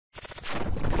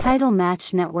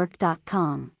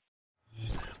TitleMatchNetwork.com.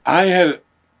 I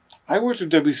worked at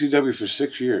WCW for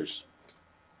 6 years.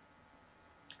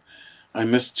 I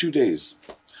missed 2 days.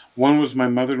 One was my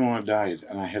mother-in-law died,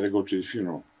 and I had to go to the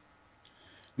funeral.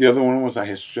 The other one was I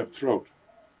had strep throat,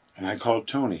 and I called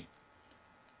Tony,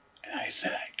 and I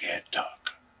said, I can't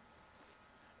talk.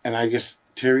 And I guess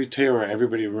Terry Taylor,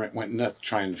 everybody went nuts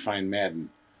trying to find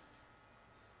Madden.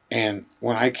 And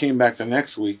when I came back the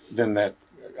next week, then that,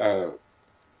 what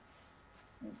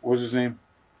was his name?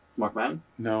 Mark Madden?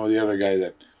 No, the other guy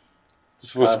that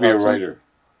was supposed to be a writer.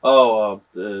 Oh,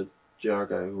 the JR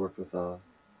guy who worked with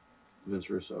Vince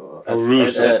Russo.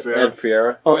 Russo. Ed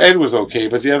Fiera. Oh, Ed was okay,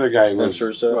 but the other guy was... Vince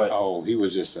Russo? Right. Oh, he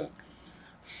was just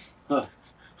a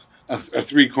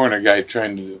three-corner guy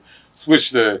trying to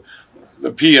switch the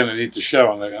P underneath the shell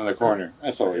on the corner.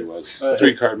 That's all he was.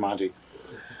 Three-card Monty.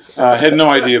 Had no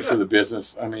idea for the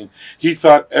business. I mean, he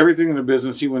thought everything in the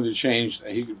business he wanted to change,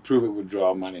 that he could prove it would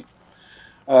draw money.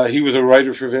 He was a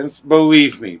writer for Vince.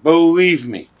 Believe me.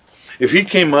 If he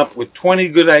came up with 20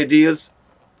 good ideas,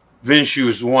 Vince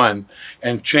used one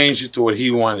and changed it to what he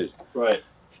wanted. Right.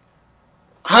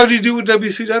 How did he do with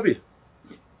WCW?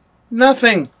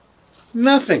 Nothing.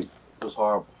 It was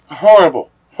horrible.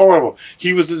 Horrible.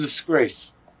 He was a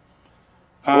disgrace.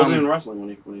 It wasn't even wrestling when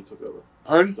he took over.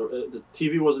 Pardon? The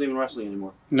TV wasn't even wrestling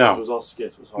anymore. No. It was all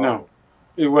skits. It was horrible.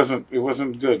 No, it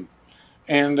wasn't good.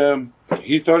 And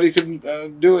he thought he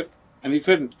could do it, and he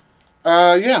couldn't.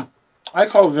 Yeah. I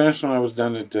called Vince when I was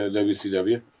done at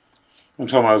WCW and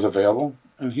told him I was available.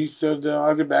 And he said,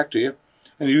 I'll get back to you.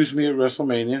 And he used me at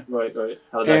WrestleMania. Right.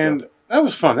 How did that go? That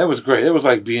was fun. That was great. It was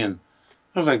like being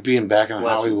back in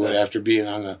Hollywood after being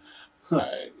on the,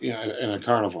 in a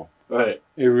carnival. Right.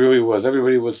 It really was.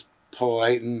 Everybody was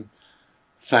polite and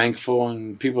thankful,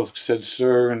 and people said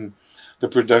 "sir," and the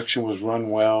production was run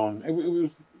well, and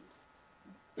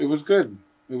it was good.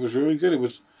 It was really good.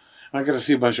 I got to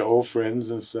see a bunch of old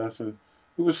friends and stuff, and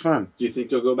it was fun. Do you think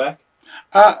you'll go back?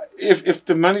 If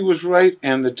the money was right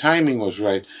and the timing was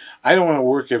right. I don't want to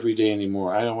work every day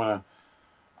anymore. I don't want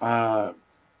to.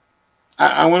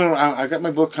 I got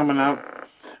my book coming out.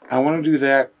 I want to do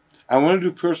that. I want to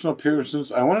do personal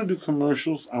appearances. I want to do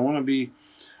commercials. I want to be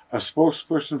a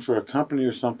spokesperson for a company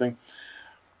or something.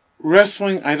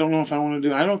 Wrestling, I don't know if I want to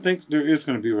do. I don't think there is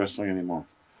going to be wrestling anymore.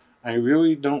 I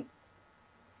really don't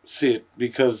see it,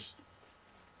 because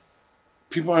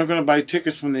people aren't going to buy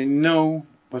tickets when they know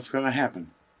what's going to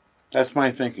happen. That's my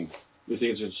thinking. You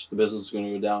think it's just the business is going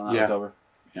to go down out of cover?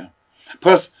 Yeah.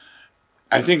 Plus,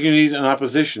 I think you need an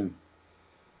opposition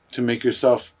to make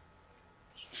yourself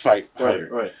fight harder.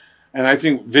 Right. And I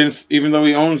think Vince, even though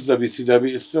he owns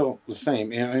WCW, it's still the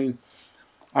same. I mean,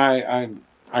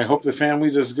 I hope the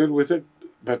family does good with it,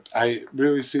 but I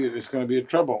really see it's going to be a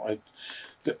trouble.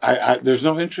 There's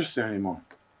no interest there anymore.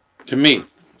 To me,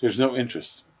 there's no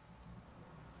interest.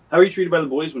 How were you treated by the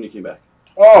boys when you came back?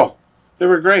 Oh, they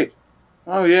were great.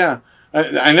 Oh, yeah.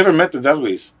 I never met the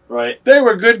Dudleys. Right. They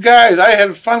were good guys. I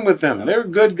had fun with them. They were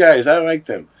good guys. I liked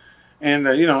them. And,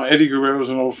 Eddie Guerrero's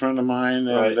an old friend of mine,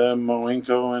 and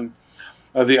Moenko, and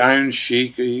the Iron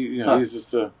Sheik. He's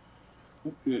just a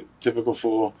typical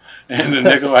fool. And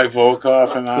Nikolai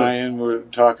Volkov and I, and we're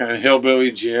talking, and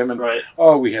Hillbilly Jim. And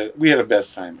oh, we had a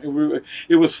best time.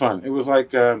 It was fun. It was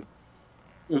like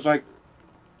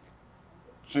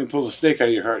somebody pulls a stake out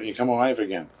of your heart and you come alive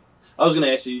again. I was going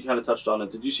to ask you kind of touched on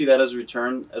it. Did you see that as a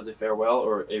return, as a farewell,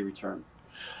 or a return?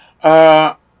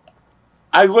 I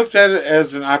looked at it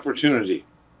as an opportunity.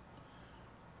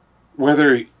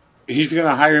 Whether he's going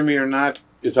to hire me or not,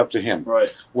 it's up to him. Right.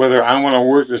 Whether I want to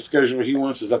work the schedule he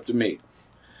wants is up to me.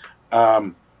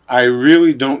 I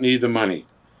really don't need the money.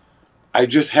 I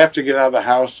just have to get out of the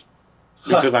house,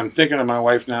 because I'm thinking of my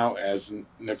wife now as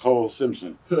Nicole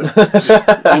Simpson.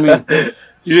 I mean,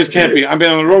 you just can't be. I've been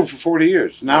on the road for 40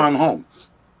 years. Now I'm home.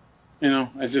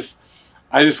 I just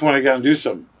want to get out and do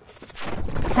something.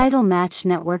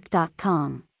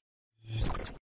 TitleMatchNetwork.com